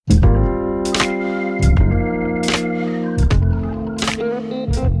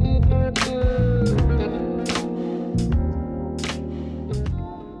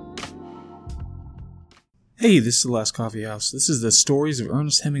Hey, this is The Last Coffee House. This is the Stories of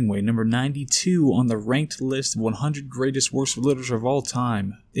Ernest Hemingway, number 92 on the ranked list of 100 greatest works of literature of all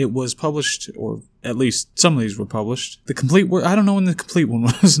time. It was published, or at least some of these were published. The complete work, I don't know when the complete one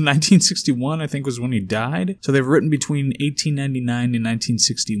was. 1961, I think, was when he died. So they were written between 1899 and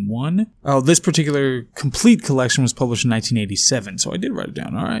 1961. Oh, this particular complete collection was published in 1987, so I did write it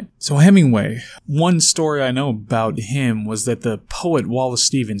down, alright. So Hemingway, one story I know about him was that the poet Wallace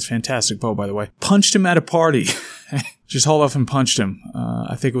Stevens, fantastic poet by the way, punched him at a party. Just hauled off and punched him.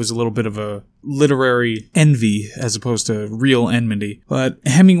 I think it was a little bit of a literary envy as opposed to real enmity. But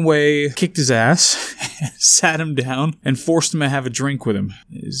Hemingway kicked his ass, sat him down, and forced him to have a drink with him.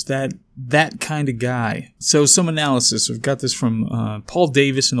 Is that kind of guy? So some analysis. We've got this from Paul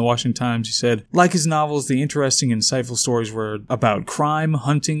Davis in the Washington Times. He said, like his novels, the interesting and insightful stories were about crime,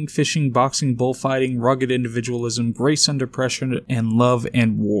 hunting, fishing, boxing, bullfighting, rugged individualism, grace under pressure, and love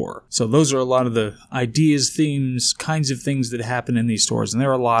and war. So those are a lot of the ideas, themes, kinds of things that happen in these stories, and there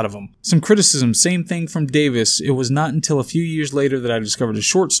are a lot of them. Some criticism, same thing from Davis. It was not until a few years later that I discovered his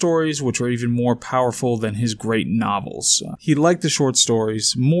short stories, which were even more powerful than his great novels. He liked the short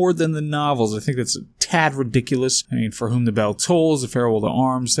stories more than the novels. I think that's a tad ridiculous. I mean, For Whom the Bell Tolls, The Farewell to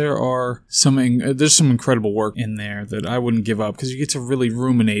Arms, there's some incredible work in there that I wouldn't give up, because you get to really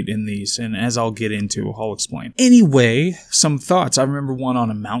ruminate in these, and as I'll get into, I'll explain. Anyway, some thoughts. I remember one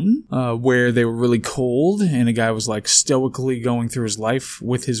on a mountain where they were really cold, and a guy was like stoically going through his life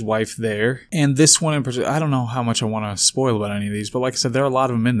with his wife there. And this one in particular, I don't know how much I want to spoil about any of these, but like I said, there are a lot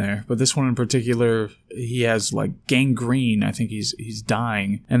of them in there. But this one in particular, he has like gangrene. I think he's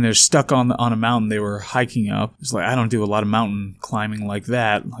dying, and they're stuck on a mountain they were hiking up. It's like, I don't do a lot of mountain climbing like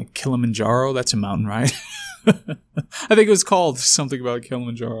that. Like Kilimanjaro, that's a mountain, right? I think it was called something about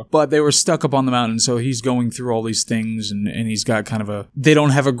Kilimanjaro. But they were stuck up on the mountain, so he's going through all these things, and he's got kind of they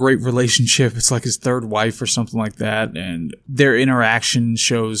don't have a great relationship. It's like his third wife or something like that, and their interaction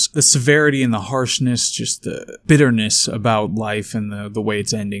shows the severity and the harshness, just the bitterness about life and the way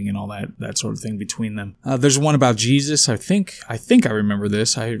it's ending and all that sort of thing between them. There's one about Jesus. I think I remember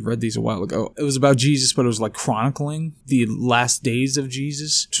this. I had read these a while ago. It was about Jesus, but it was like chronicling the last days of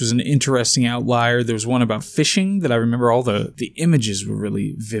Jesus, which was an interesting outlier. There was one about fishing that I remember all the images were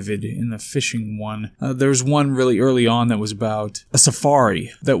really vivid in the fishing one. There was one really early on that was about a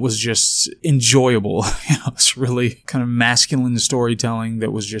safari that was just enjoyable. It's really kind of masculine storytelling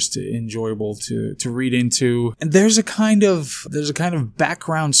that was just enjoyable to read into. And there's a kind of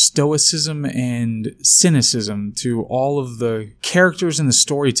background stoicism and cynicism to all of the characters in the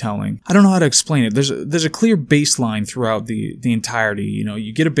storytelling. I don't know how to explain it. There's a clear baseline throughout the entirety.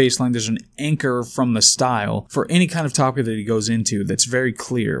 You get a baseline, there's an anchor from the style for any kind of topic that he goes into that's very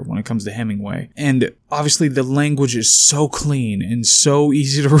clear when it comes to Hemingway. And obviously the language is so clean and so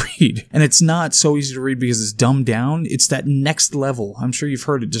easy to read. And it's not so easy to read because it's dumbed down. It's that next level. I'm sure you've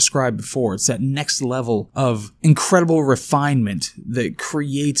heard it described before. It's that next level of incredible refinement that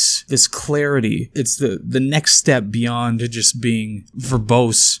creates this clarity. It's the next step beyond just being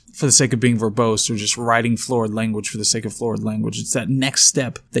verbose for the sake of being verbose, or just writing florid language for the sake of florid language. It's that next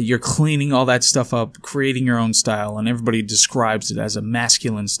step that you're cleaning all that stuff up, creating your own style, and everybody describes it as a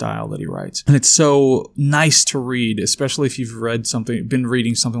masculine style that he writes. And it's so nice to read, especially if you've been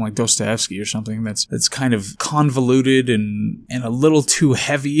reading something like Dostoevsky or something that's kind of convoluted and a little too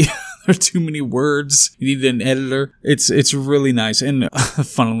heavy. There are too many words. You need an editor. It's really nice. And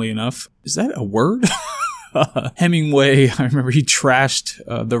funnily enough, is that a word? Hemingway, I remember he trashed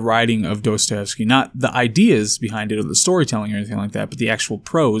the writing of Dostoevsky, not the ideas behind it or the storytelling or anything like that, but the actual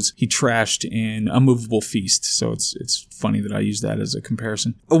prose he trashed in A Movable Feast. So it's funny that I use that as a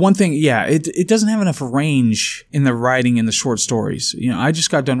comparison. One thing, yeah, it doesn't have enough range in the writing in the short stories. I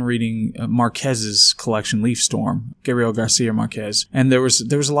just got done reading Marquez's collection, Leaf Storm, Gabriel Garcia Marquez, and there was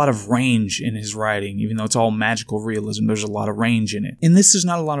a lot of range in his writing, even though it's all magical realism. There's a lot of range in it. In this, there's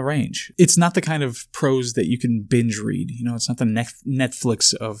not a lot of range. It's not the kind of prose that you can binge read. It's not the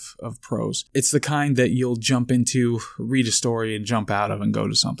Netflix of prose. It's the kind that you'll jump into, read a story, and jump out of and go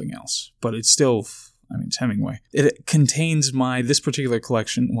to something else. But it's still, it's Hemingway. It contains this particular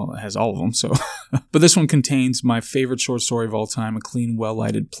collection, well, it has all of them, so. But this one contains my favorite short story of all time, A Clean,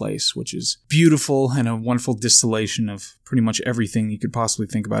 Well-Lighted Place, which is beautiful and a wonderful distillation of pretty much everything you could possibly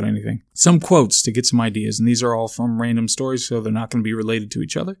think about anything. Some quotes to get some ideas, and these are all from random stories, so they're not going to be related to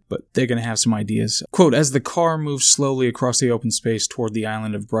each other, but they're going to have some ideas. Quote, as the car moved slowly across the open space toward the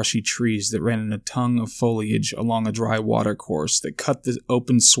island of brushy trees that ran in a tongue of foliage along a dry watercourse that cut the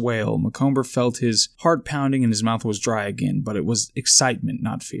open swale, Macomber felt his heart pounding and his mouth was dry again, but it was excitement,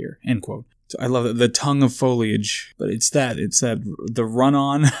 not fear. End quote. So I love it. The tongue of foliage, but it's that the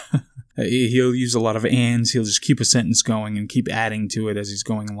run-on He'll use a lot of ands. He'll just keep a sentence going and keep adding to it as he's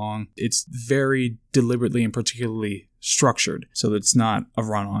going along. It's very deliberately and particularly structured so that it's not a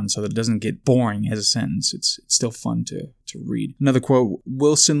run-on, so that it doesn't get boring as a sentence. It's still fun to read. Another quote,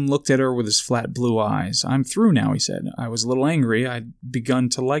 Wilson looked at her with his flat blue eyes. I'm through now, he said. I was a little angry. I'd begun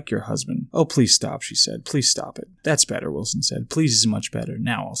to like your husband. Oh, please stop, she said. Please stop it. That's better, Wilson said. Please is much better.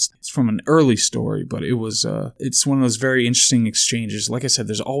 Now I'll stop. It's from an early story, but it's one of those very interesting exchanges. Like I said,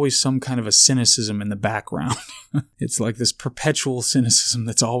 there's always some kind of a cynicism in the background. It's like this perpetual cynicism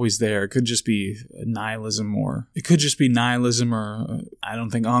that's always there. It could just be nihilism, or I don't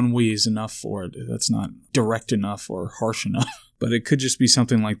think ennui is enough for it. That's not direct enough or harsh enough. But it could just be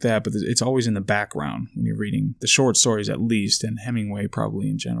something like that, but it's always in the background when you're reading the short stories at least, and Hemingway probably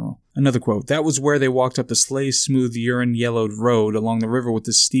in general. Another quote, that was where they walked up the sleigh-smooth, urine-yellowed road along the river with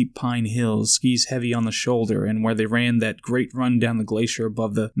the steep pine hills, skis heavy on the shoulder, and where they ran that great run down the glacier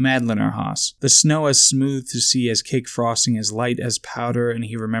above the Madlenerhaus. The snow as smooth to see as cake frosting, as light as powder, and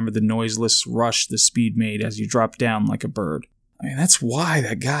he remembered the noiseless rush the speed made as you dropped down like a bird. I mean, that's why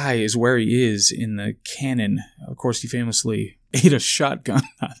that guy is where he is in the canon. Of course, he famously ate a shotgun.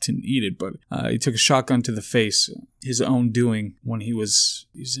 I didn't eat it, but he took a shotgun to the face, his own doing, when he was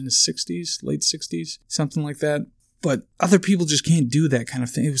in his 60s, late 60s, something like that. But other people just can't do that kind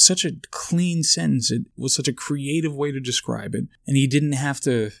of thing. It was such a clean sentence. It was such a creative way to describe it. And he didn't have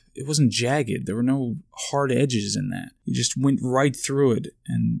to, it wasn't jagged. There were no hard edges in that. He just went right through it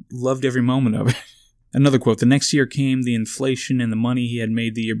and loved every moment of it. Another quote, the next year came, the inflation and the money he had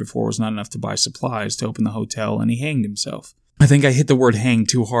made the year before was not enough to buy supplies to open the hotel, and he hanged himself. I think I hit the word hang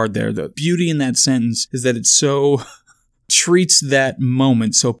too hard there. The beauty in that sentence is that it so treats that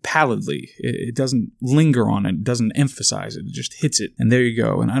moment so pallidly. It doesn't linger on it. It doesn't emphasize it. It just hits it. And there you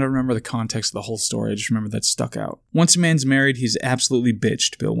go. And I don't remember the context of the whole story. I just remember that stuck out. Once a man's married, he's absolutely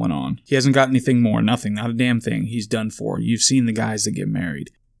bitched, Bill went on. He hasn't got anything more. Nothing. Not a damn thing. He's done for. You've seen the guys that get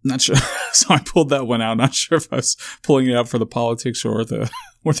married. Not sure. So I pulled that one out. Not sure if I was pulling it out for the politics or the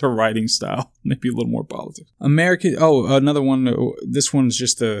writing style. Maybe a little more politics. Another one. This one's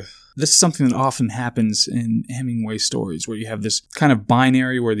just this is something that often happens in Hemingway stories, where you have this kind of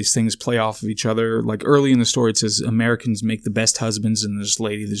binary where these things play off of each other. Like early in the story, it says Americans make the best husbands, and this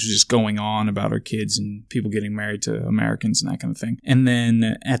lady that's just going on about her kids and people getting married to Americans and that kind of thing. And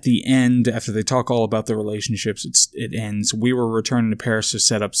then at the end, after they talk all about the relationships, it ends. We were returning to Paris to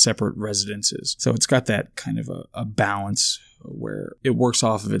set up separate residences. So it's got that kind of a balance where it works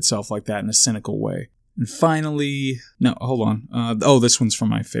off of itself like that in a cynical way. And finally, no, hold on. This one's from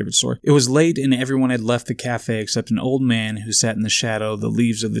my favorite story. It was late and everyone had left the cafe except an old man who sat in the shadow the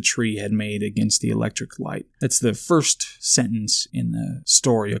leaves of the tree had made against the electric light. That's the first sentence in the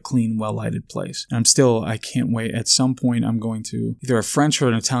story, a clean, well-lighted place. And I can't wait. At some point, I'm going to either a French or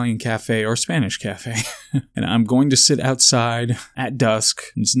an Italian cafe or a Spanish cafe. And I'm going to sit outside at dusk.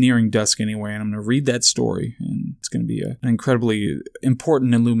 It's nearing dusk anyway, and I'm going to read that story. And it's going to be an incredibly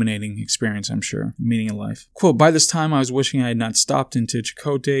important, illuminating experience, I'm sure. Meaning of life. Quote, by this time I was wishing I had not stopped into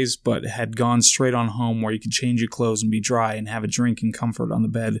Chakotay's, but had gone straight on home where you could change your clothes and be dry and have a drink in comfort on the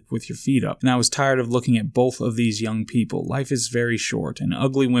bed with your feet up. And I was tired of looking at both of these young people. Life is very short, and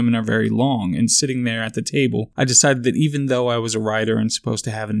ugly women are very long, and sitting there at the table, I decided that even though I was a writer and supposed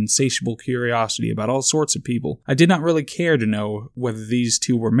to have an insatiable curiosity about all sorts of people, I did not really care to know whether these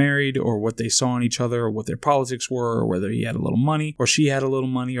two were married, or what they saw in each other, or what their politics were, or whether he had a little money, or she had a little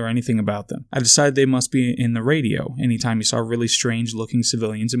money, or anything about them. I decided they must be in the radio. Anytime you saw really strange-looking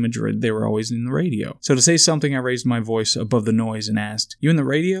civilians in Madrid, they were always in the radio. So to say something, I raised my voice above the noise and asked, "You in the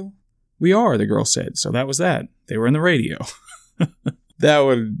radio?" "We are," the girl said. So that was that. They were in the radio.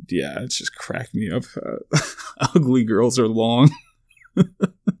 It just cracked me up. Ugly girls are long.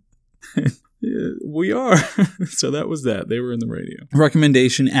 Yeah, we are. So that was that. They were in the radio.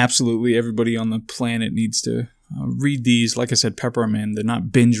 Recommendation, absolutely. Everybody on the planet needs to read these. Like I said, pepper them in. They're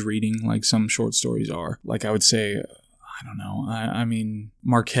not binge reading like some short stories are. Like I would say, I don't know. I mean,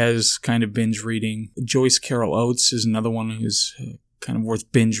 Marquez kind of binge reading. Joyce Carol Oates is another one who's kind of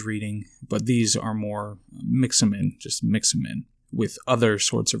worth binge reading. But these are more mix them in. Just mix them in with other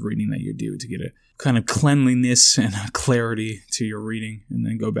sorts of reading that you do to get a kind of cleanliness and a clarity to your reading, and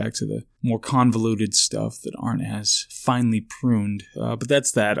then go back to the more convoluted stuff that aren't as finely pruned. But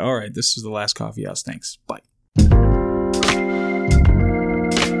that's that. All right, this is the Last Coffee House. Thanks. Bye.